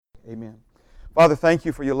Amen. Father, thank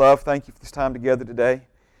you for your love. Thank you for this time together today.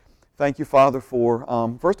 Thank you, Father, for,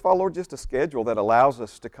 first of all, Lord, just a schedule that allows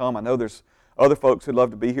us to come. I know there's other folks who'd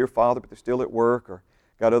love to be here, Father, but they're still at work or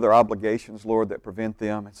got other obligations, Lord, that prevent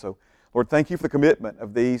them. And so, Lord, thank you for the commitment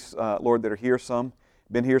of these, Lord, that are here. Some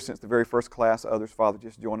been here since the very first class. Others, Father,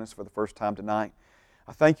 just join us for the first time tonight.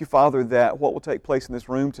 I thank you, Father, that what will take place in this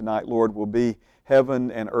room tonight, Lord, will be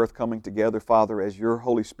heaven and earth coming together, Father, as your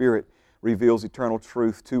Holy Spirit reveals eternal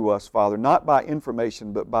truth to us, Father, not by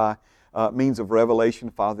information, but by means of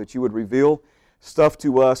revelation, Father, that you would reveal stuff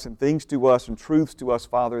to us and things to us and truths to us,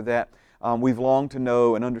 Father, that we've longed to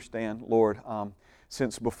know and understand, Lord,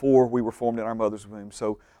 since before we were formed in our mother's womb.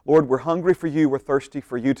 So, Lord, we're hungry for you. We're thirsty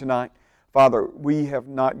for you tonight. Father, we have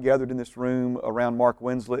not gathered in this room around Mark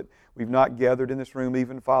Winslet. We've not gathered in this room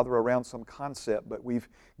even, Father, around some concept, but we've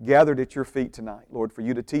gathered at your feet tonight, Lord, for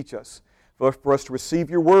you to teach us, for us to receive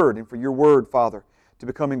your word, and for your word, Father, to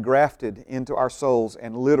become engrafted into our souls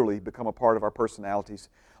and literally become a part of our personalities.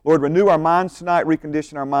 Lord, renew our minds tonight,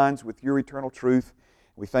 recondition our minds with your eternal truth.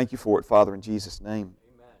 We thank you for it, Father, in Jesus' name.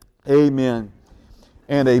 Amen. Amen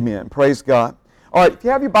and amen. Praise God. All right, if you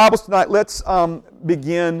have your Bibles tonight, let's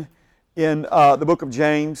begin in the book of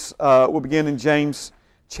James. We'll begin in James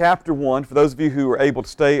chapter 1. For those of you who are able to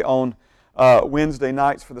stay on Wednesday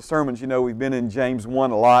nights for the sermons, you know we've been in James 1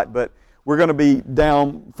 a lot, but we're going to be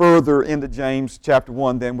down further into James chapter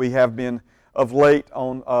 1 than we have been of late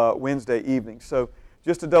on Wednesday evening. So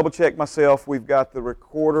just to double check myself, we've got the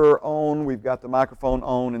recorder on, we've got the microphone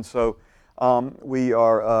on, and so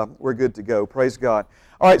we're good to go. Praise God.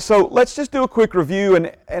 All right, so let's just do a quick review,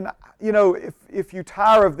 and you know, if you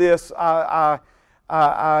tire of this, I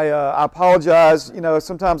apologize. You know,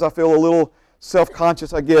 sometimes I feel a little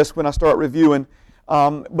self-conscious, I guess, when I start reviewing.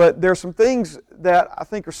 But there's some things that I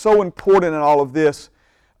think are so important in all of this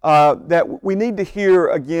that we need to hear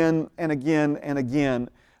again and again and again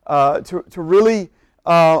to really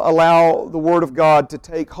allow the Word of God to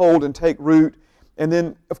take hold and take root. And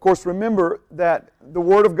then, of course, remember that the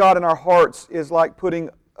Word of God in our hearts is like putting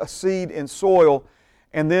a seed in soil,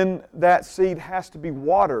 and then that seed has to be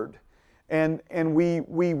watered. And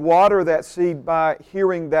we water that seed by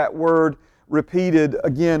hearing that Word repeated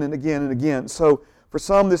again and again and again. So for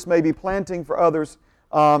some, this may be planting. For others,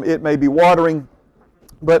 it may be watering.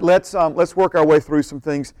 But let's work our way through some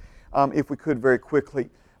things, if we could, very quickly.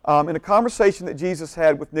 In a conversation that Jesus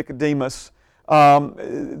had with Nicodemus,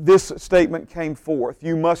 this statement came forth: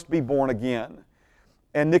 "You must be born again."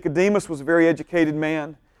 And Nicodemus was a very educated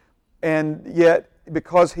man, and yet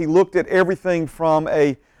because he looked at everything from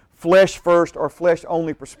a flesh first or flesh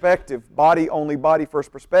only perspective, body only, body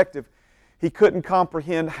first perspective, he couldn't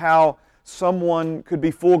comprehend how someone could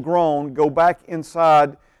be full grown, go back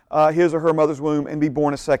inside his or her mother's womb and be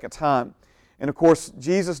born a second time. And of course,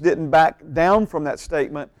 Jesus didn't back down from that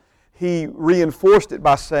statement. He reinforced it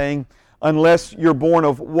by saying, unless you're born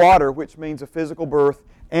of water, which means a physical birth,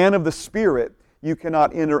 and of the Spirit, you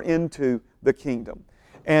cannot enter into the kingdom.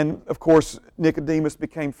 And of course, Nicodemus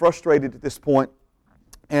became frustrated at this point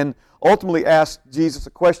and ultimately asked Jesus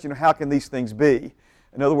a question: how can these things be?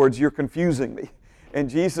 In other words, you're confusing me. And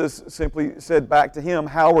Jesus simply said back to him,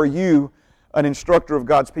 how are you, an instructor of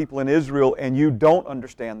God's people in Israel, and you don't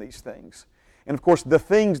understand these things? And of course, the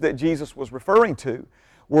things that Jesus was referring to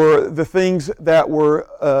were the things that were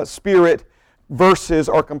spirit versus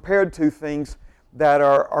or compared to things that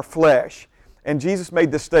are flesh. And Jesus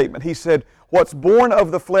made this statement. He said, what's born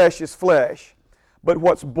of the flesh is flesh, but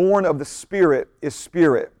what's born of the Spirit is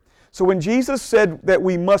spirit. So when Jesus said that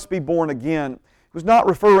we must be born again, he was not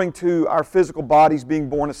referring to our physical bodies being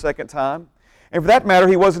born a second time. And for that matter,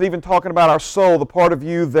 he wasn't even talking about our soul, the part of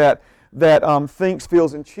you that thinks,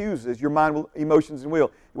 feels, and chooses, your mind, emotions, and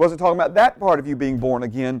will. He wasn't talking about that part of you being born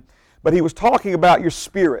again, but he was talking about your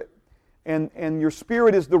spirit. And your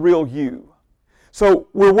spirit is the real you. So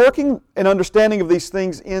we're working an understanding of these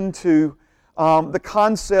things into the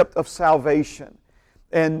concept of salvation.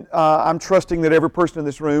 And I'm trusting that every person in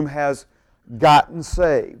this room has gotten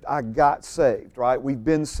saved. I got saved, right? We've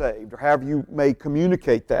been saved, or however you may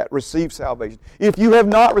communicate that, receive salvation. If you have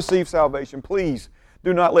not received salvation, please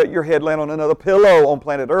do not let your head land on another pillow on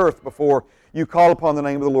planet Earth before you call upon the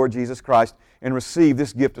name of the Lord Jesus Christ and receive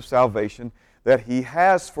this gift of salvation that He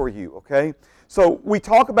has for you, okay? So we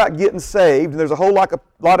talk about getting saved, and there's a whole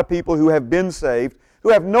lot of people who have been saved who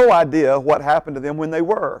have no idea what happened to them when they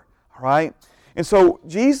were, all right? And so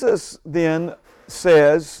Jesus then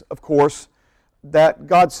says, of course, that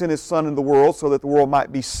God sent His Son into the world so that the world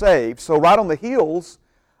might be saved. So right on the heels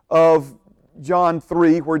of John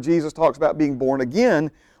 3, where Jesus talks about being born again,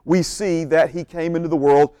 we see that He came into the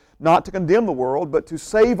world not to condemn the world, but to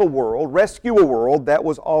save a world, rescue a world that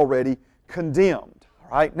was already condemned.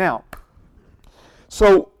 All right? Now,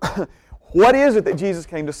 so what is it that Jesus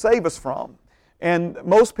came to save us from? And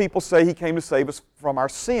most people say He came to save us from our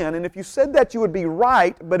sin. And if you said that, you would be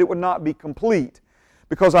right, but it would not be complete.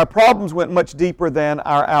 Because our problems went much deeper than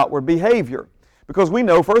our outward behavior. Because we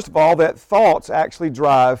know, first of all, that thoughts actually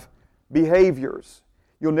drive behaviors.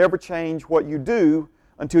 You'll never change what you do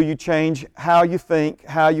until you change how you think,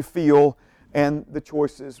 how you feel, and the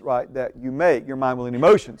choices, right, that you make, your mind, will, and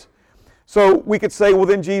emotions. So we could say, well,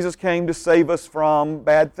 then Jesus came to save us from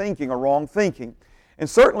bad thinking or wrong thinking. And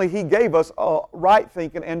certainly He gave us right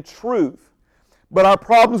thinking and truth. But our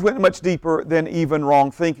problems went much deeper than even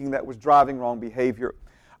wrong thinking that was driving wrong behavior.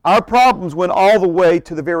 Our problems went all the way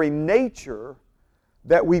to the very nature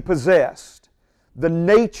that we possessed. The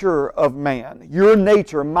nature of man. Your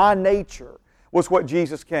nature, my nature, was what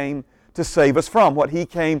Jesus came to save us from, what He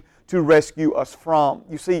came to rescue us from.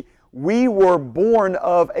 You see, we were born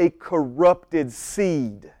of a corrupted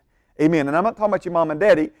seed. Amen. And I'm not talking about your mom and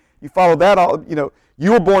daddy. You follow that all,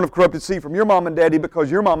 you were born of corrupted seed from your mom and daddy because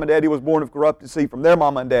your mom and daddy was born of corrupted seed from their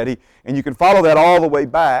mom and daddy. And you can follow that all the way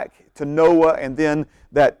back to Noah and then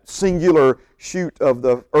that singular shoot of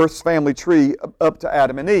the earth's family tree up to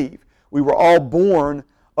Adam and Eve. We were all born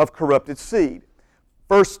of corrupted seed.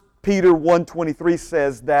 1 Peter 1:23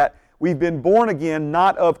 says that we've been born again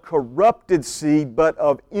not of corrupted seed, but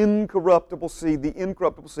of incorruptible seed, the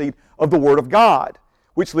incorruptible seed of the Word of God,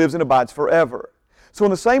 which lives and abides forever. So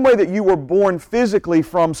in the same way that you were born physically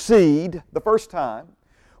from seed the first time,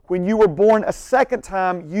 when you were born a second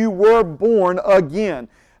time, you were born again.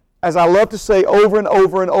 As I love to say over and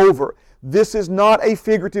over and over, this is not a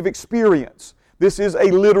figurative experience. This is a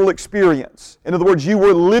literal experience. In other words, you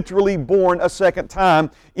were literally born a second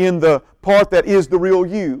time in the part that is the real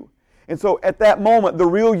you. And so at that moment, the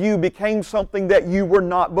real you became something that you were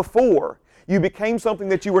not before. You became something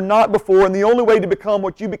that you were not before, and the only way to become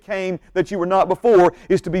what you became that you were not before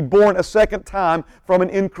is to be born a second time from an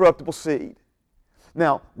incorruptible seed.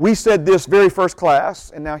 Now, we said this very first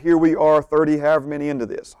class, and now here we are 30, however many into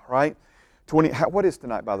this, all right? 20, what is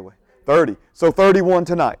tonight, by the way? 30. So 31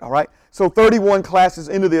 tonight, all right? So 31 classes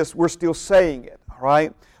into this, we're still saying it, all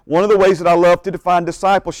right? One of the ways that I love to define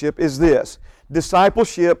discipleship is this.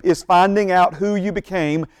 Discipleship is finding out who you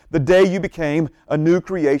became the day you became a new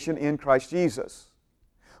creation in Christ Jesus.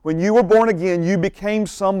 When you were born again, you became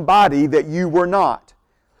somebody that you were not.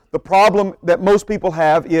 The problem that most people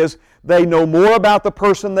have is they know more about the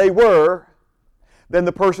person they were than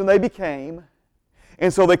the person they became,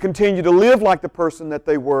 and so they continue to live like the person that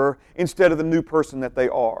they were instead of the new person that they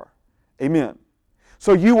are. Amen.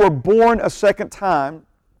 So you were born a second time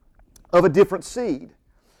of a different seed.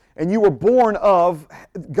 And you were born of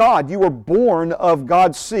God. You were born of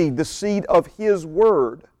God's seed, the seed of His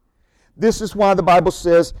Word. This is why the Bible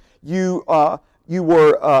says you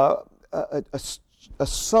were a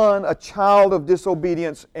son, a child of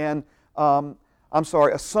disobedience, and a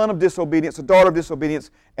son of disobedience, a daughter of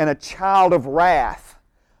disobedience, and a child of wrath.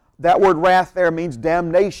 That word wrath there means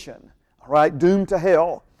damnation, all right, doomed to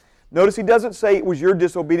hell. Notice He doesn't say it was your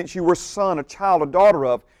disobedience. You were a son, a child, a daughter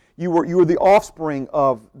of. You were the offspring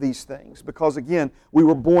of these things because, again, we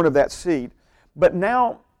were born of that seed. But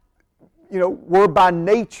now, we're by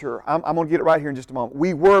nature, I'm going to get it right here in just a moment.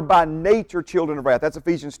 We were by nature children of wrath. That's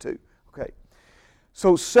Ephesians 2. Okay.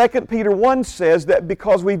 So 2 Peter 1 says that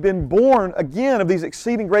because we've been born again of these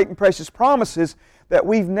exceeding great and precious promises, that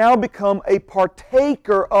we've now become a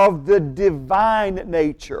partaker of the divine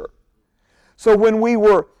nature. So when we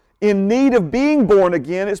were in need of being born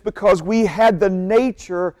again, it's because we had the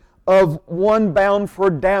nature of one bound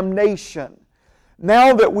for damnation.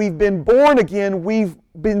 Now that we've been born again, we've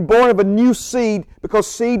been born of a new seed because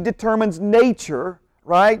seed determines nature,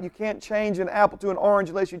 right? You can't change an apple to an orange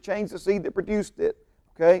unless you change the seed that produced it,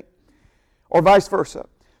 okay? Or vice versa.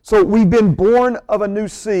 So we've been born of a new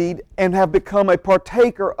seed and have become a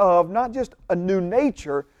partaker of not just a new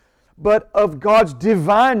nature, but of God's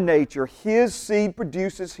divine nature. His seed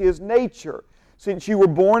produces His nature. Since you were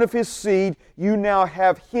born of His seed, you now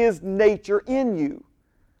have His nature in you.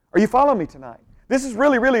 Are you following me tonight? This is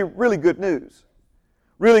really, really, really good news.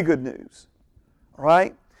 Really good news. All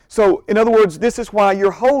right? So, in other words, this is why you're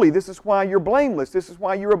holy. This is why you're blameless. This is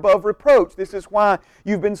why you're above reproach. This is why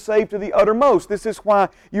you've been saved to the uttermost. This is why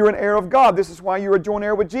you're an heir of God. This is why you're a joint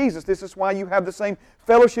heir with Jesus. This is why you have the same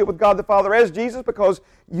fellowship with God the Father as Jesus, because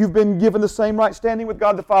you've been given the same right standing with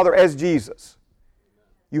God the Father as Jesus.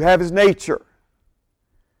 You have His nature.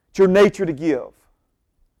 It's your nature to give.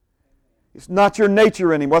 It's not your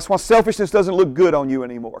nature anymore. That's why selfishness doesn't look good on you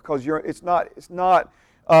anymore, because it's not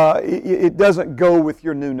it doesn't go with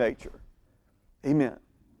your new nature. Amen.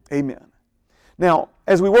 Amen. Now,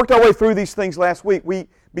 as we worked our way through these things last week, we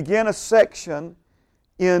began a section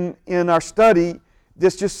in our study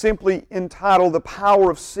that's just simply entitled The Power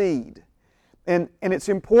of Seed. And it's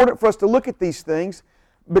important for us to look at these things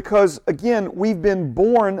because, again, we've been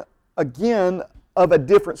born again of a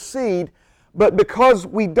different seed, but because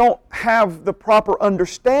we don't have the proper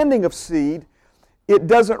understanding of seed, it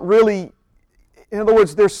doesn't really, in other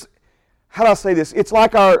words, there's, how do I say this? It's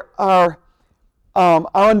like our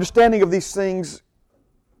understanding of these things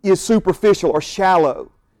is superficial or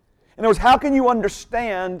shallow. In other words, how can you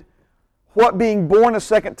understand what being born a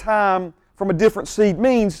second time from a different seed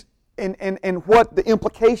means and what the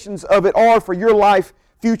implications of it are for your life,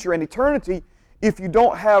 future, and eternity if you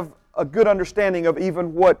don't have a good understanding of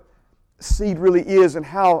even what seed really is and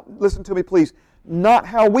how, listen to me please, not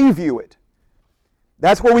how we view it.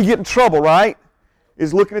 That's where we get in trouble, right?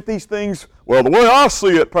 Is looking at these things, well, the way I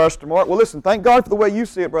see it, Pastor Mark. Well, listen, thank God for the way you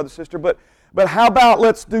see it, brother, sister, but how about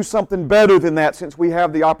let's do something better than that since we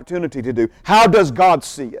have the opportunity to do? How does God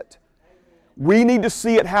see it? We need to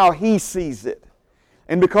see it how He sees it.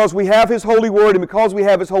 And because we have His Holy Word and because we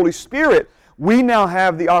have His Holy Spirit, we now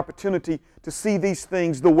have the opportunity to see these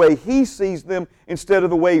things the way He sees them instead of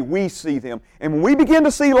the way we see them. And when we begin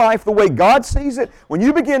to see life the way God sees it, when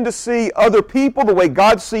you begin to see other people the way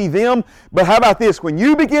God sees them, but how about this? When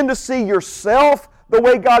you begin to see yourself the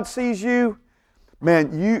way God sees you,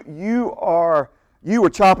 man, you are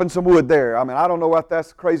chopping some wood there. I mean, I don't know what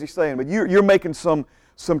that's crazy saying, but you're making some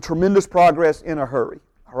tremendous progress in a hurry.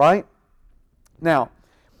 All right? Now,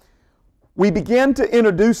 we began to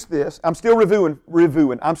introduce this. I'm still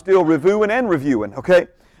reviewing. I'm still reviewing and reviewing, okay?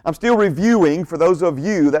 I'm still reviewing for those of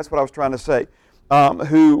you, that's what I was trying to say,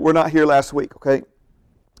 who were not here last week, okay?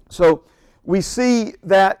 So we see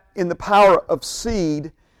that in the power of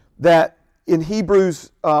seed that in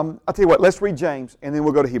Hebrews, I'll tell you what, let's read James and then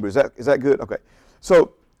we'll go to Hebrews. Is that good? Okay.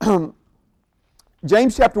 So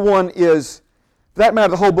James chapter 1 is, for that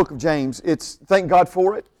matter, the whole book of James, it's, thank God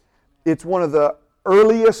for it. It's one of the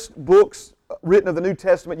earliest books written of the New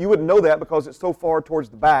Testament. You wouldn't know that because it's so far towards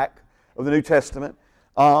the back of the New Testament.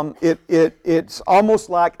 It's almost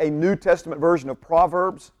like a New Testament version of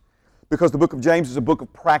Proverbs because the book of James is a book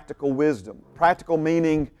of practical wisdom. Practical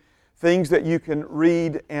meaning things that you can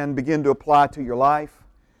read and begin to apply to your life.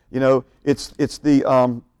 You know, it's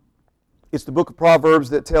the book of Proverbs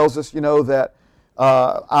that tells us, you know, that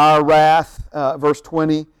our wrath, verse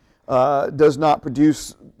 20, does not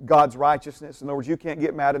produce God's righteousness. In other words, you can't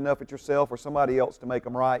get mad enough at yourself or somebody else to make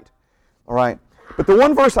them right. All right. But the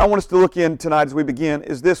one verse I want us to look in tonight as we begin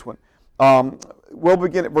is this one. We'll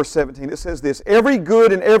begin at verse 17. It says this, every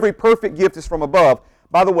good and every perfect gift is from above.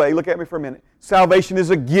 By the way, look at me for a minute. Salvation is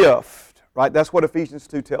a gift, right? That's what Ephesians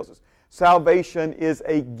 2 tells us. Salvation is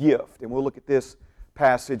a gift. And we'll look at this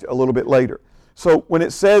passage a little bit later. So when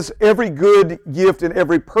it says every good gift and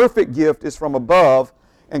every perfect gift is from above,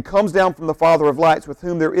 and comes down from the Father of lights, with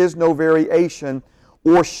whom there is no variation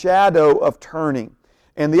or shadow of turning.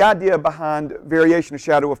 And the idea behind variation or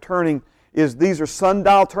shadow of turning is these are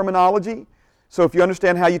sundial terminology. So if you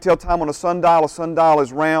understand how you tell time on a sundial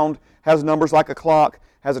is round, has numbers like a clock,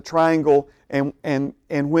 has a triangle, and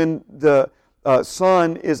when the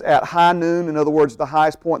sun is at high noon, in other words, the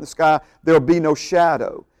highest point in the sky, there will be no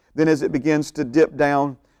shadow. Then as it begins to dip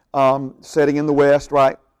down, setting in the west,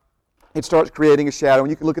 right, it starts creating a shadow,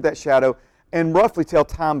 and you can look at that shadow and roughly tell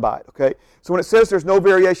time by it, okay? So when it says there's no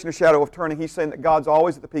variation or shadow of turning, he's saying that God's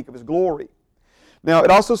always at the peak of His glory. Now,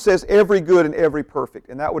 it also says every good and every perfect,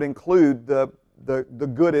 and that would include the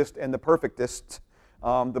goodest and the perfectest,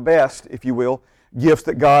 the best, if you will, gift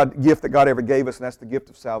that God ever gave us, and that's the gift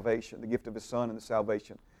of salvation, the gift of His Son and the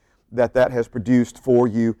salvation that has produced for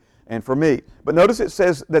you and for me. But notice it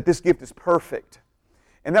says that this gift is perfect.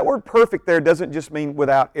 And that word perfect there doesn't just mean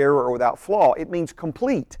without error or without flaw. It means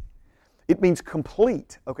complete. It means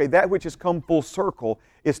complete. Okay, that which has come full circle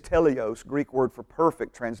is teleos, Greek word for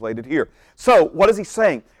perfect, translated here. So, what is he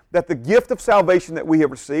saying? That the gift of salvation that we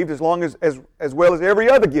have received, as well as every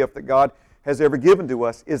other gift that God has ever given to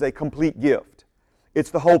us, is a complete gift.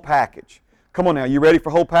 It's the whole package. Come on now, you ready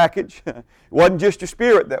for whole package? It wasn't just your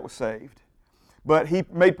spirit that was saved, but He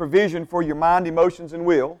made provision for your mind, emotions, and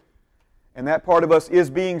will. And that part of us is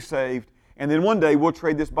being saved. And then one day we'll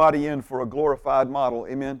trade this body in for a glorified model.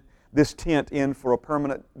 Amen. This tent in for a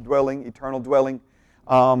permanent dwelling, eternal dwelling.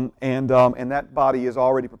 And that body is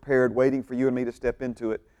already prepared, waiting for you and me to step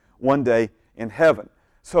into it one day in heaven.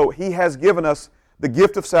 So He has given us the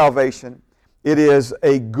gift of salvation. It is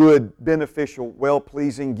a good, beneficial,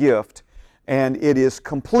 well-pleasing gift. And it is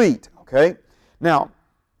complete. Okay? Now,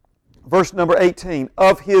 verse number 18,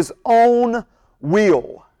 of His own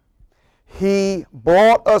will He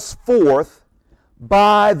brought us forth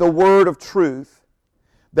by the word of truth,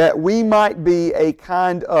 that we might be a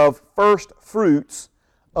kind of first fruits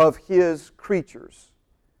of His creatures.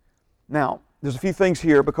 Now, there's a few things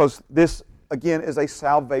here because this, again, is a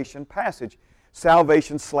salvation passage.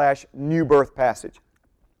 Salvation/new birth passage.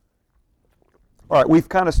 All right, we've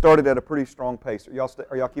kind of started at a pretty strong pace.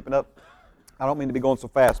 Are y'all keeping up? I don't mean to be going so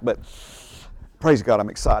fast, but praise God, I'm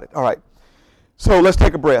excited. All right, so let's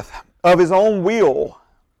take a breath. Of His own will,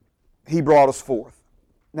 He brought us forth.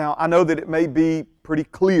 Now, I know that it may be pretty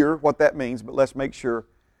clear what that means, but let's make sure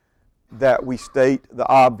that we state the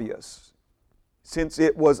obvious. Since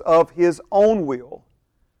it was of His own will,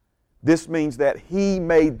 this means that He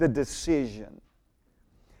made the decision.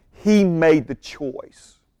 He made the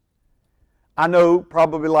choice. I know,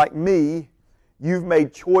 probably like me, you've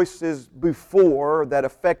made choices before that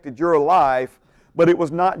affected your life, but it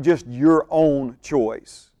was not just your own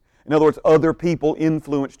choice. In other words, other people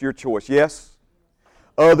influenced your choice. Yes?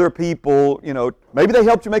 Other people, maybe they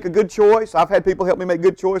helped you make a good choice. I've had people help me make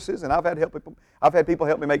good choices, and I've had people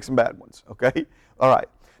help me make some bad ones. Okay? All right.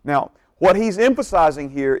 Now, what he's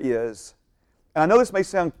emphasizing here is, and I know this may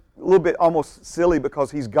sound a little bit almost silly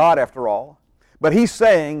because He's God after all, but He's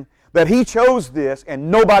saying that He chose this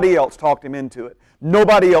and nobody else talked Him into it.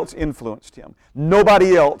 Nobody else influenced Him.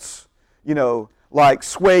 Nobody else,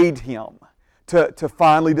 swayed Him to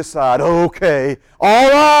finally decide, okay, all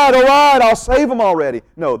right, I'll save them already.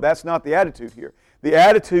 No, that's not the attitude here. The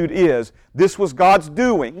attitude is, this was God's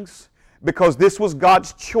doings because this was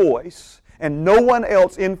God's choice and no one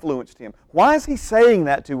else influenced Him. Why is He saying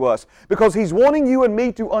that to us? Because He's wanting you and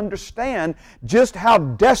me to understand just how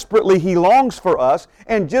desperately He longs for us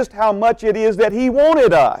and just how much it is that He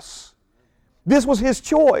wanted us. This was His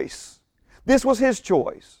choice. This was His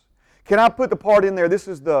choice. Can I put the part in there? This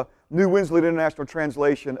is the New Wesleyan International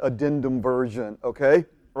Translation addendum version, okay?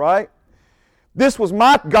 Right? This was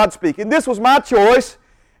God speaking, this was my choice,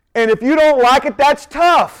 and if you don't like it, that's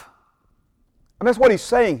tough. And that's what He's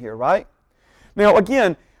saying here, right? Now,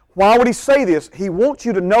 again, why would He say this? He wants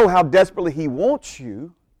you to know how desperately He wants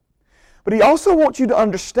you, but He also wants you to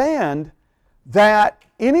understand that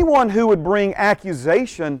anyone who would bring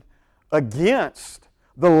accusation against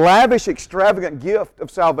the lavish, extravagant gift of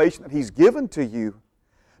salvation that He's given to you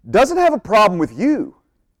doesn't have a problem with you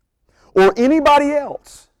or anybody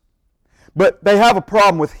else, but they have a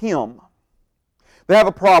problem with Him. They have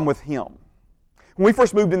a problem with Him. When we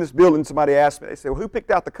first moved in this building, somebody asked me, they said, well, who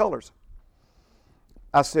picked out the colors?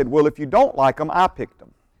 I said, well, if you don't like them, I picked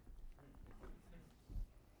them.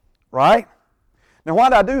 Right? Now, why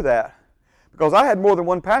did I do that? Because I had more than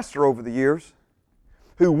one pastor over the years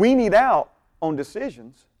who weaned out on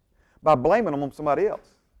decisions by blaming them on somebody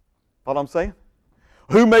else. Follow what I'm saying?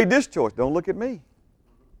 Who made this choice? Don't look at me.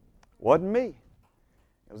 Wasn't me.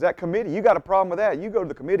 It was that committee. You got a problem with that. You go to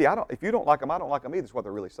the committee. If you don't like them, I don't like them either. That's what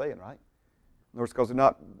they're really saying, right? In other words, because they're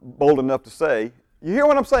not bold enough to say. You hear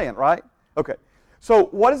what I'm saying, right? Okay. So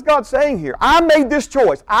what is God saying here? I made this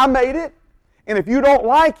choice. I made it. And if you don't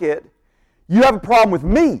like it, you have a problem with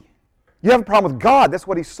me. You have a problem with God. That's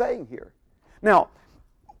what He's saying here. Now,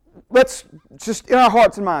 let's just, in our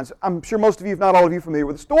hearts and minds, I'm sure most of you, if not all of you, are familiar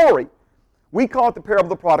with the story. We call it the parable of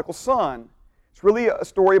the prodigal son. It's really a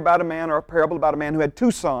story about a man, or a parable about a man who had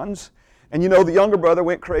two sons. And the younger brother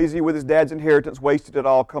went crazy with his dad's inheritance, wasted it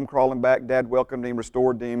all, come crawling back. Dad welcomed him,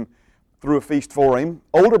 restored him, threw a feast for him.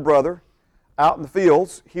 Older brother, out in the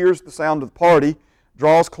fields, hears the sound of the party,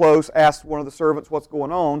 draws close, asks one of the servants what's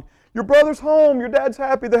going on. Your brother's home, your dad's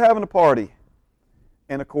happy, they're having a party.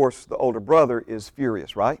 And of course, the older brother is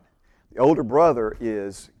furious, right? The older brother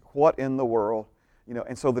is, what in the world?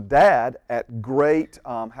 And so the dad, at great,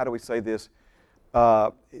 how do we say this?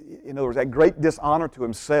 In other words, at great dishonor to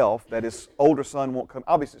himself that his older son won't come.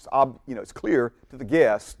 Obviously, it's clear to the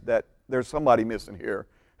guests that there's somebody missing here,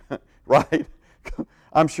 right?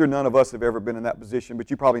 I'm sure none of us have ever been in that position, but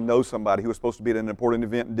you probably know somebody who was supposed to be at an important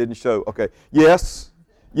event and didn't show. Okay, yes.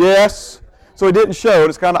 So he didn't show, and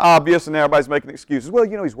it's kind of obvious, and everybody's making excuses. Well,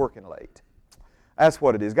 he's working late. That's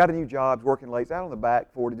what it is. Got a new job, he's working late, he's out on the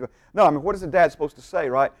back, 40. No, what is the dad supposed to say,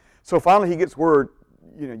 right? So finally he gets word,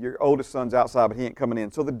 your oldest son's outside, but he ain't coming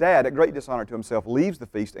in. So the dad, at great dishonor to himself, leaves the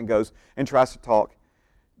feast and goes and tries to talk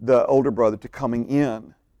the older brother to coming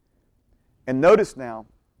in. And notice now,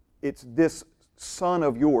 it's this son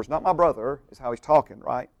of yours, not my brother, is how he's talking,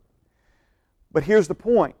 right? But here's the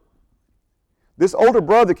point. This older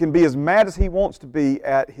brother can be as mad as he wants to be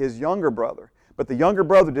at his younger brother. But the younger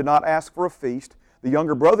brother did not ask for a feast. The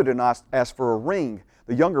younger brother did not ask for a ring. The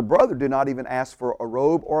The younger brother did not even ask for a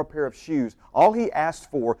robe or a pair of shoes. All he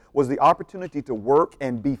asked for was the opportunity to work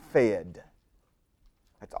and be fed.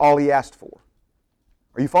 That's all he asked for.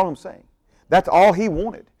 Are you following what I'm saying? That's all he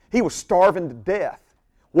wanted. He was starving to death.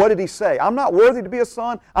 What did he say? I'm not worthy to be a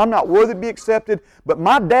son. I'm not worthy to be accepted. But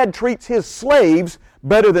my dad treats his slaves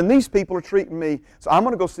better than these people are treating me. So I'm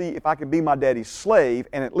going to go see if I can be my daddy's slave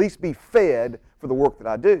and at least be fed for the work that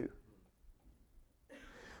I do.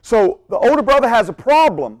 So the older brother has a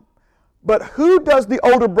problem. But who does the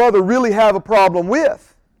older brother really have a problem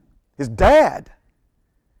with? His dad.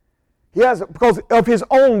 He has, because of his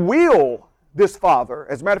own will, this father,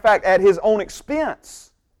 as a matter of fact, at his own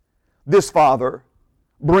expense, this father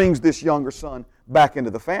brings this younger son back into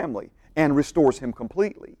the family and restores him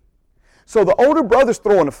completely. So the older brother's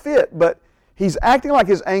throwing a fit, but he's acting like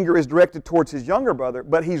his anger is directed towards his younger brother,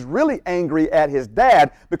 but he's really angry at his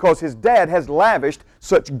dad because his dad has lavished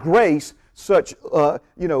such grace, such love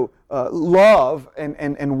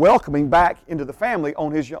and welcoming back into the family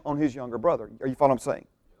on his younger brother. Are you following what I'm saying?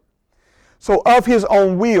 So of his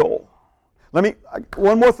own will,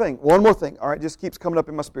 one more thing, all right, just keeps coming up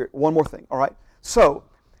in my spirit, one more thing, all right? So,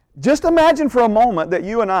 just imagine for a moment that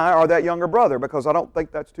you and I are that younger brother, because I don't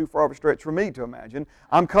think that's too far of a stretch for me to imagine.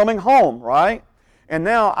 I'm coming home, right? And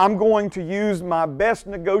now I'm going to use my best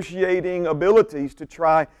negotiating abilities to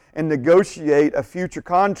try and negotiate a future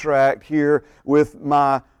contract here with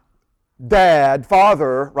my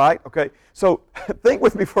father, right? Okay, so think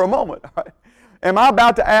with me for a moment, all right? Am I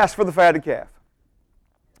about to ask for the fatted calf?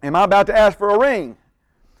 Am I about to ask for a ring?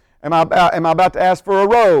 Am I about to ask for a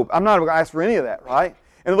robe? I'm not going to ask for any of that, right?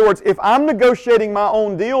 In other words, if I'm negotiating my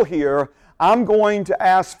own deal here, I'm going to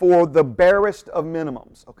ask for the barest of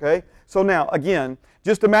minimums, okay? So now, again,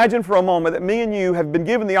 just imagine for a moment that me and you have been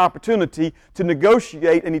given the opportunity to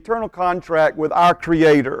negotiate an eternal contract with our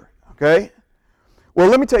Creator, okay? Well,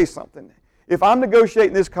 let me tell you something. If I'm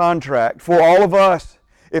negotiating this contract for all of us,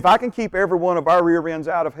 if I can keep every one of our rear ends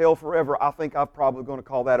out of hell forever, I think I'm probably going to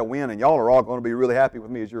call that a win, and y'all are all going to be really happy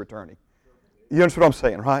with me as your attorney. You understand what I'm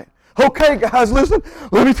saying, right? Okay, guys, listen.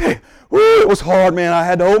 Let me tell you. Woo, it was hard, man. I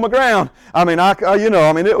had to hold my ground.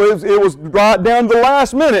 It was right down to the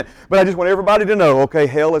last minute. But I just want everybody to know, okay,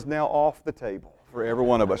 hell is now off the table for every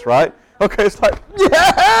one of us, right? Okay, it's like,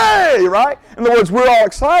 yay, right? In other words, we're all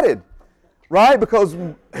excited, right? Because,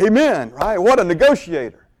 amen, right? What a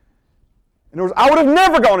negotiator. In other words, I would have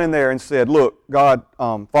never gone in there and said, look, God,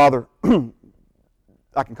 Father,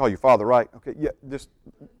 I can call you Father, right? Okay, yeah, just...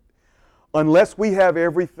 Unless we have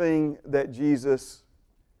everything that Jesus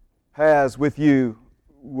has with you,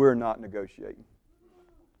 we're not negotiating.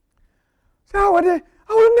 So I would have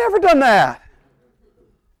never done that.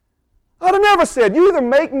 I would have never said, you either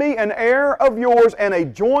make me an heir of yours and a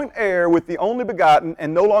joint heir with the only begotten,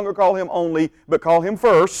 and no longer call him only, but call him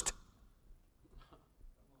first,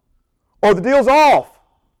 or the deal's off.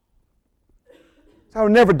 So I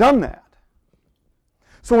would have never done that.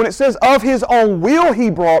 So when it says, of his own will he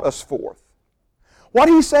brought us forth, what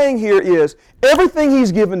he's saying here is everything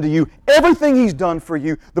he's given to you, everything he's done for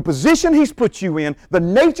you, the position he's put you in, the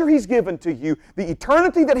nature he's given to you, the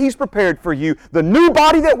eternity that he's prepared for you, the new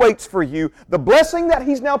body that waits for you, the blessing that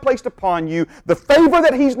he's now placed upon you, the favor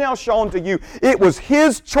that he's now shown to you, it was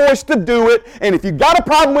his choice to do it, and if you got a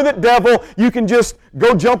problem with it, devil, you can just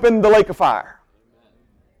go jump in the lake of fire.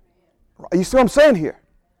 You see what I'm saying here?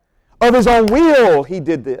 Of his own will, he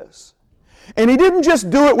did this. And he didn't just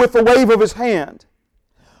do it with a wave of his hand.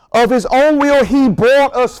 Of his own will, he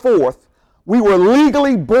brought us forth. We were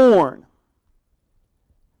legally born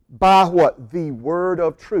by what? The word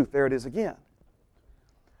of truth. There it is again.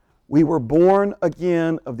 We were born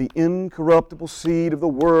again of the incorruptible seed of the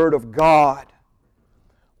Word of God.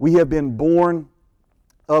 We have been born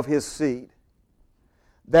of His seed,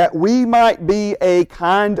 that we might be a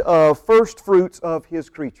kind of first fruits of His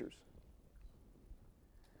creatures.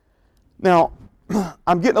 Now,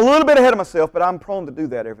 I'm getting a little bit ahead of myself, but I'm prone to do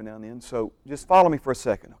that every now and then, so just follow me for a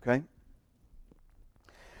second, okay?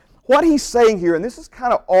 What he's saying here, and this is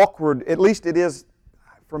kind of awkward, at least it is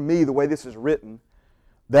for me the way this is written,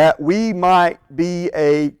 that we might be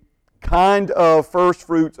a kind of first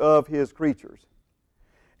fruits of His creatures.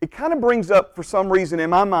 It kind of brings up, for some reason in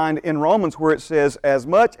my mind, in Romans where it says, as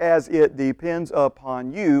much as it depends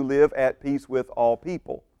upon you, live at peace with all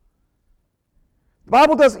people. The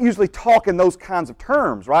Bible doesn't usually talk in those kinds of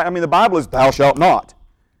terms, right? I mean, the Bible is, thou shalt not.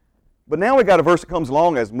 But now we've got a verse that comes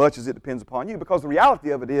along, as much as it depends upon you, because the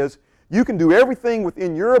reality of it is, you can do everything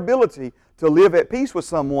within your ability to live at peace with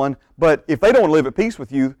someone, but if they don't live at peace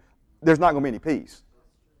with you, there's not going to be any peace.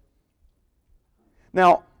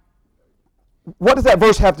 Now, what does that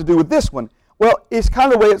verse have to do with this one? Well, it's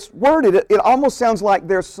kind of the way it's worded. It almost sounds like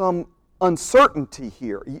there's some uncertainty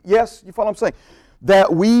here. Yes, you follow what I'm saying?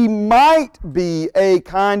 That we might be a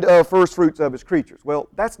kind of first fruits of His creatures. Well,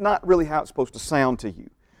 that's not really how it's supposed to sound to you.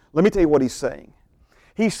 Let me tell you what He's saying.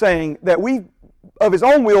 He's saying that of His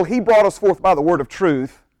own will, He brought us forth by the word of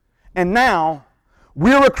truth, and now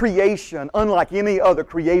we're a creation unlike any other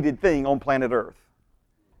created thing on planet Earth.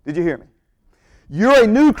 Did you hear me? You're a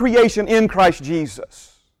new creation in Christ Jesus.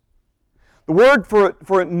 The word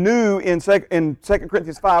for new in 2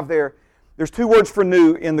 Corinthians 5 there's two words for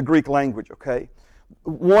new in the Greek language, okay?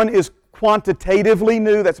 One is quantitatively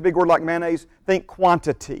new. That's a big word like mayonnaise. Think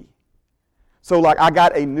quantity. So like I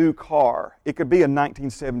got a new car. It could be a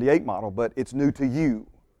 1978 model, but it's new to you.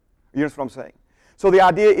 You understand what I'm saying? So the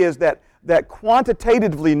idea is that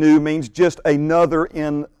quantitatively new means just another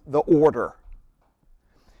in the order.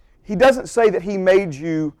 He doesn't say that He made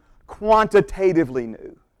you quantitatively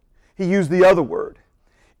new. He used the other word.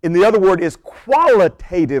 And the other word is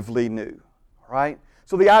qualitatively new, right?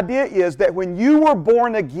 So the idea is that when you were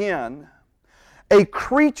born again, a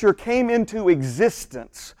creature came into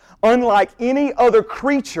existence unlike any other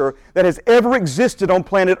creature that has ever existed on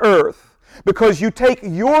planet Earth. Because you take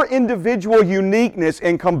your individual uniqueness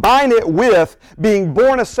and combine it with being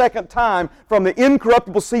born a second time from the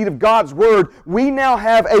incorruptible seed of God's Word, we now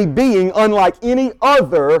have a being unlike any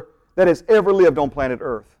other that has ever lived on planet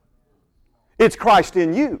Earth. It's Christ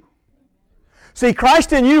in you. See,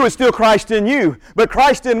 Christ in you is still Christ in you, but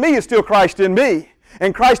Christ in me is still Christ in me.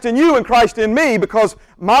 And Christ in you and Christ in me, because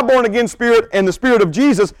my born-again spirit and the Spirit of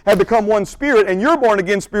Jesus have become one spirit, and your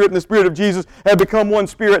born-again spirit and the Spirit of Jesus have become one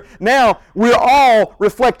spirit. Now, we're all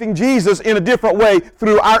reflecting Jesus in a different way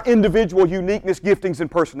through our individual uniqueness, giftings,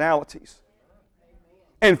 and personalities.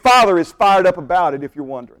 And Father is fired up about it, if you're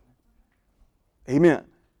wondering. Amen.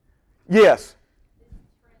 Yes.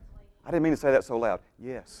 I didn't mean to say that so loud.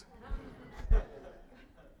 Yes.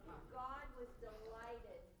 God was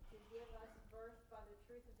delighted to give us birth by the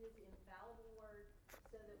truth of His infallible word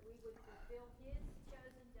so that we would fulfill His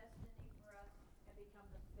chosen destiny for us and become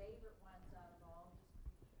the favorite ones out of all.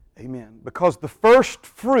 Amen. Because the first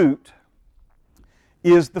fruit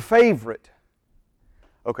is the favorite.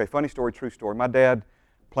 Okay, funny story, true story. My dad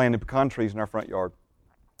planted pecan trees in our front yard.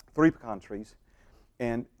 3 pecan trees.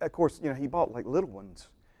 And, of course, he bought like little ones.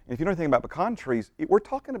 And if you know anything about pecan trees, we're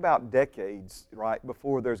talking about decades, right,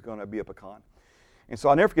 before there's going to be a pecan. And so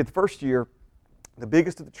I'll never forget the first year, the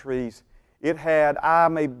biggest of the trees, it had, I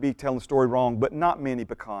may be telling the story wrong, but not many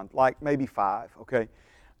pecans, like maybe 5, okay?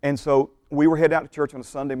 And so we were heading out to church on a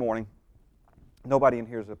Sunday morning. Nobody in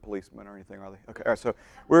here is a policeman or anything, are they? Okay, all right, so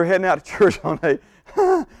we were heading out to church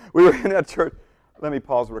Let me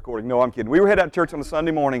pause the recording. No, I'm kidding. We were heading out to church on a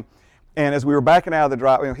Sunday morning. And as we were backing out of the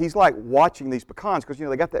driveway, he's like watching these pecans because,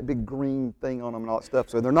 they got that big green thing on them and all that stuff.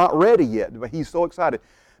 So they're not ready yet, but he's so excited.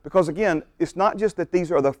 Because, again, it's not just that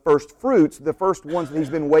these are the first fruits, the first ones that he's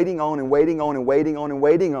been waiting on and waiting on and waiting on and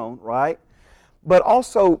waiting on, right? But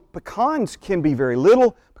also, pecans can be very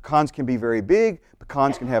little. Pecans can be very big.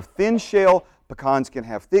 Pecans can have thin shell. Pecans can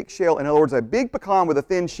have thick shell. In other words, a big pecan with a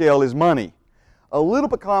thin shell is money. A little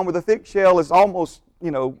pecan with a thick shell is almost,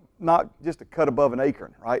 not just a cut above an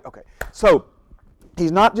acorn, right? Okay. So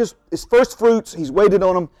he's not just, his first fruits, he's waited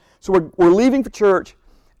on them. So we're leaving for church,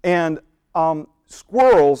 and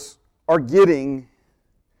squirrels are getting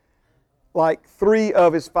like 3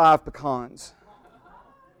 of his 5 pecans.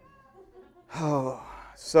 Oh,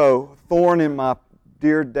 so thorn in my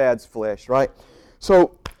dear dad's flesh, right?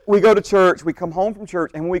 So we go to church, we come home from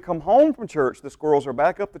church, and when we come home from church, the squirrels are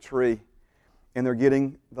back up the tree, and they're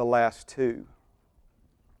getting the last 2.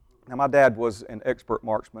 Now, my dad was an expert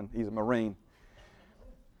marksman. He's a Marine.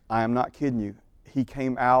 I am not kidding you. He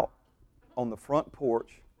came out on the front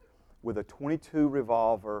porch with a .22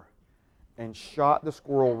 revolver and shot the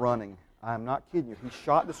squirrel running. I am not kidding you. He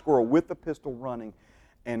shot the squirrel with the pistol running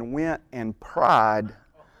and went and pried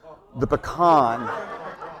the pecan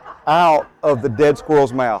out of the dead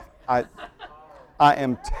squirrel's mouth. I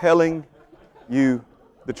am telling you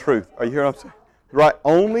the truth. Are you hearing what I'm saying? Right?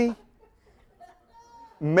 Only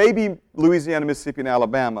maybe Louisiana, Mississippi, and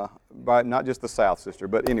Alabama, right? Not just the South, sister,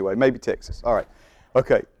 but anyway, maybe Texas. All right.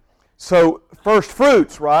 Okay. So first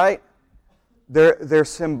fruits, right? They're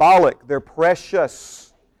symbolic. They're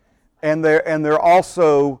precious, and they're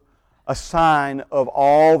also a sign of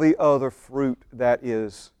all the other fruit that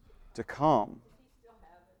is to come.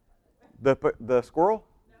 The squirrel?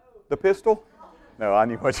 No. The pistol? No, I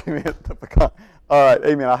knew what you meant. The pecan. All right,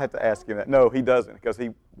 amen. I'll have to ask him that. No, he doesn't, because he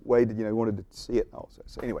waited, he wanted to see it and all that.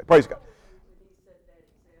 So anyway, praise God.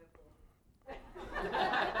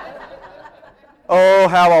 Oh,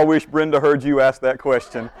 how I wish Brenda heard you ask that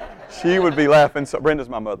question. She would be laughing. So, Brenda's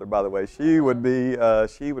my mother, by the way. She would be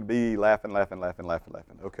laughing.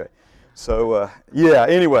 Okay. So, yeah,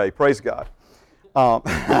 anyway, praise God. All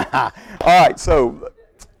right, so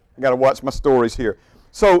I got to watch my stories here.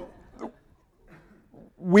 So,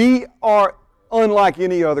 we are unlike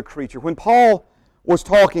any other creature. When Paul was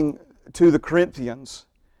talking to the Corinthians,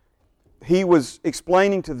 he was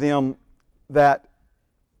explaining to them that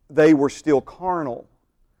they were still carnal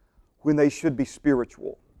when they should be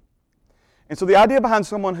spiritual. And so the idea behind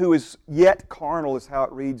someone who is yet carnal, is how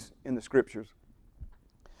it reads in the Scriptures,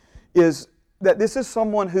 is that this is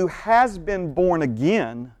someone who has been born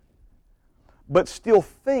again, but still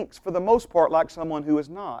thinks, for the most part, like someone who is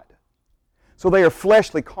not. So they are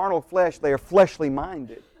fleshly, carnal flesh, they are fleshly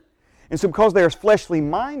minded. And so because they are fleshly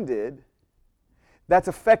minded, that's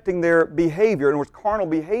affecting their behavior. In other words, carnal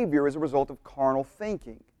behavior is a result of carnal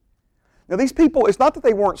thinking. Now these people, it's not that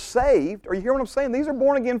they weren't saved. Are you hearing what I'm saying? These are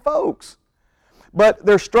born again folks. But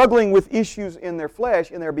they're struggling with issues in their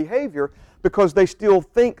flesh, in their behavior, because they still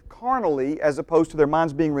think carnally as opposed to their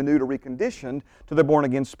minds being renewed or reconditioned to their born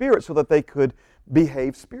again spirit so that they could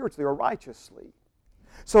behave spiritually or righteously.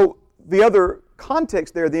 So the other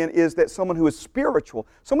context there then is that someone who is spiritual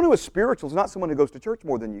is not someone who goes to church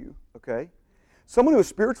more than you, okay? Someone who is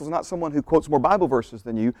spiritual is not someone who quotes more Bible verses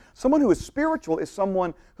than you. Someone who is spiritual is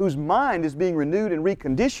someone whose mind is being renewed and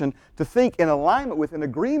reconditioned to think in alignment with, in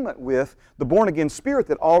agreement with, the born-again spirit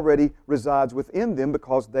that already resides within them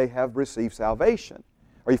because they have received salvation.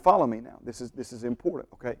 Are you following me now? This is important,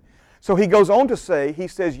 okay? So he goes on to say, he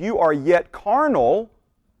says, you are yet carnal,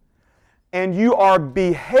 and you are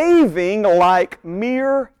behaving like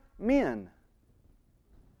mere men.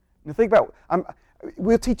 Now think about it.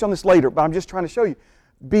 We'll teach on this later, but I'm just trying to show you.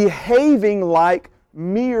 Behaving like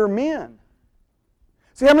mere men.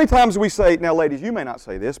 See, how many times we say, now ladies, you may not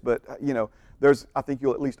say this, but I think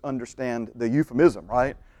you'll at least understand the euphemism,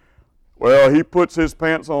 right? Well, he puts his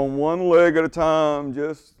pants on one leg at a time,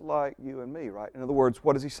 just like you and me, right? In other words,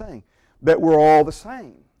 what is he saying? That we're all the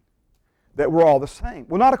same. That we're all the same.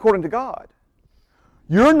 Well, not according to God.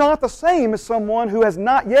 You're not the same as someone who has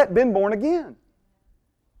not yet been born again.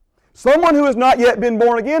 Someone who has not yet been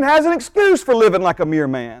born again has an excuse for living like a mere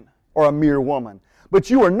man or a mere woman. But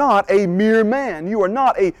you are not a mere man. You are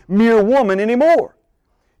not a mere woman anymore.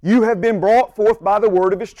 You have been brought forth by the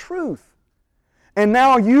word of His truth. And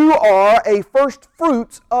now you are a first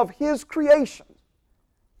fruits of His creation,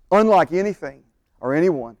 unlike anything or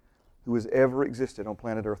anyone who has ever existed on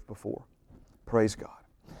planet Earth before. Praise God.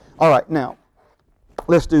 All right, now,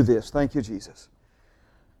 let's do this. Thank you, Jesus.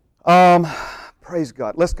 Praise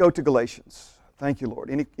God. Let's go to Galatians. Thank you, Lord.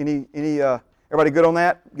 Everybody good on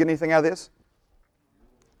that? Get anything out of this?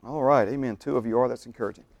 All right. Amen. 2 of you are. That's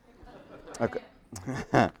encouraging. Okay.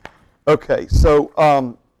 Okay. So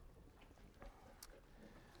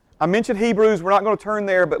I mentioned Hebrews. We're not going to turn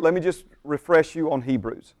there, but let me just refresh you on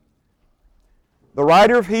Hebrews. The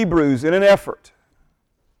writer of Hebrews, in an effort.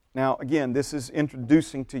 Now, again, this is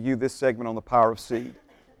introducing to you this segment on the power of seed.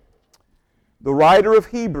 The writer of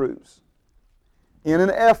Hebrews, in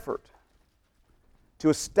an effort to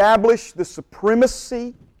establish the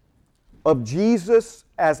supremacy of Jesus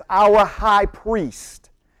as our high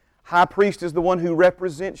priest. High priest is the one who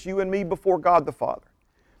represents you and me before God the Father.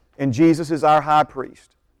 And Jesus is our high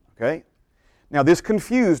priest. Okay? Now this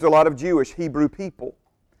confused a lot of Jewish Hebrew people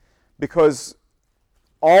because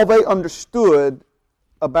all they understood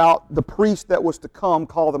about the priest that was to come,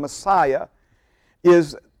 called the Messiah,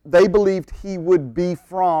 is they believed he would be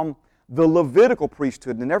from the Levitical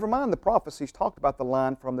priesthood. And never mind the prophecies talked about the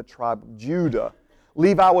line from the tribe of Judah.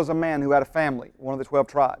 Levi was a man who had a family, one of the 12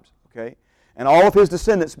 tribes. Okay? And all of his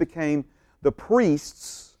descendants became the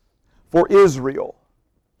priests for Israel.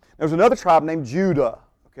 There was another tribe named Judah.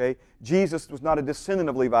 Okay? Jesus was not a descendant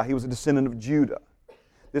of Levi, he was a descendant of Judah.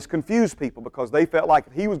 This confused people because they felt like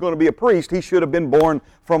if he was going to be a priest, he should have been born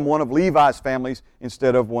from one of Levi's families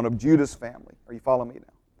instead of one of Judah's family. Are you following me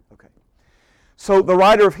now? Okay. So the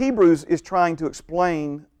writer of Hebrews is trying to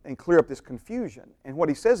explain and clear up this confusion. And what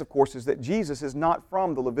he says, of course, is that Jesus is not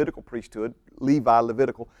from the Levitical priesthood, Levi,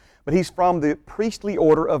 Levitical, but he's from the priestly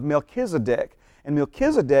order of Melchizedek. And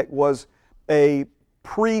Melchizedek was a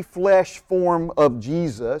pre-flesh form of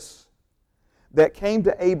Jesus that came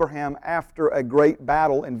to Abraham after a great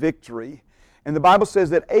battle and victory. And the Bible says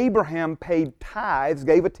that Abraham paid tithes,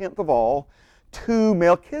 gave a tenth of all, to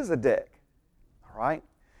Melchizedek. All right?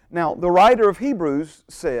 Now, the writer of Hebrews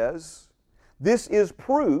says, this is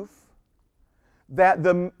proof that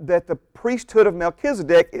the priesthood of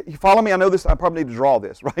Melchizedek, you follow me? I know this, I probably need to draw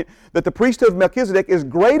this, right? That the priesthood of Melchizedek is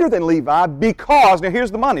greater than Levi because, now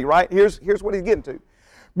here's the money, right? Here's what he's getting to.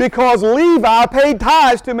 Because Levi paid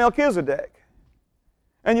tithes to Melchizedek.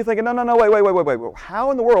 And you're thinking, no, wait.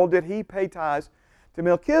 How in the world did he pay tithes to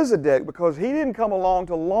Melchizedek? Because he didn't come along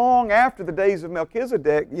till long after the days of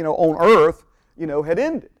Melchizedek, on earth, had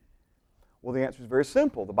ended. Well, the answer is very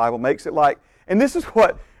simple. The Bible makes it like, and this is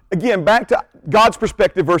what, again, back to God's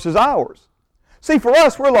perspective versus ours. See, for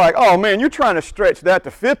us, we're like, oh man, you're trying to stretch that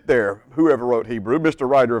to fit there, whoever wrote Hebrew, Mr.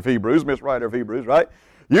 Writer of Hebrews, Miss Writer of Hebrews, right?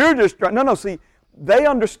 You're just trying, no, see, they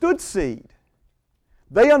understood seed.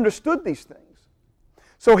 They understood these things.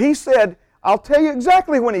 So he said, I'll tell you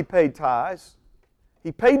exactly when he paid tithes.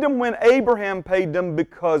 He paid them when Abraham paid them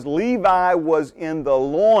because Levi was in the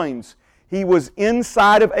loins. He was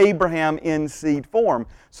inside of Abraham in seed form.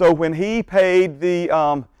 So when he paid the,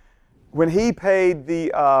 hallelujah,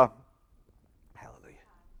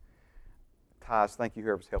 tithes, thank you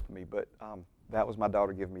whoever's helping me, but that was my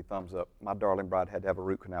daughter giving me thumbs up. My darling bride had to have a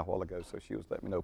root canal a while ago, so she was letting me know,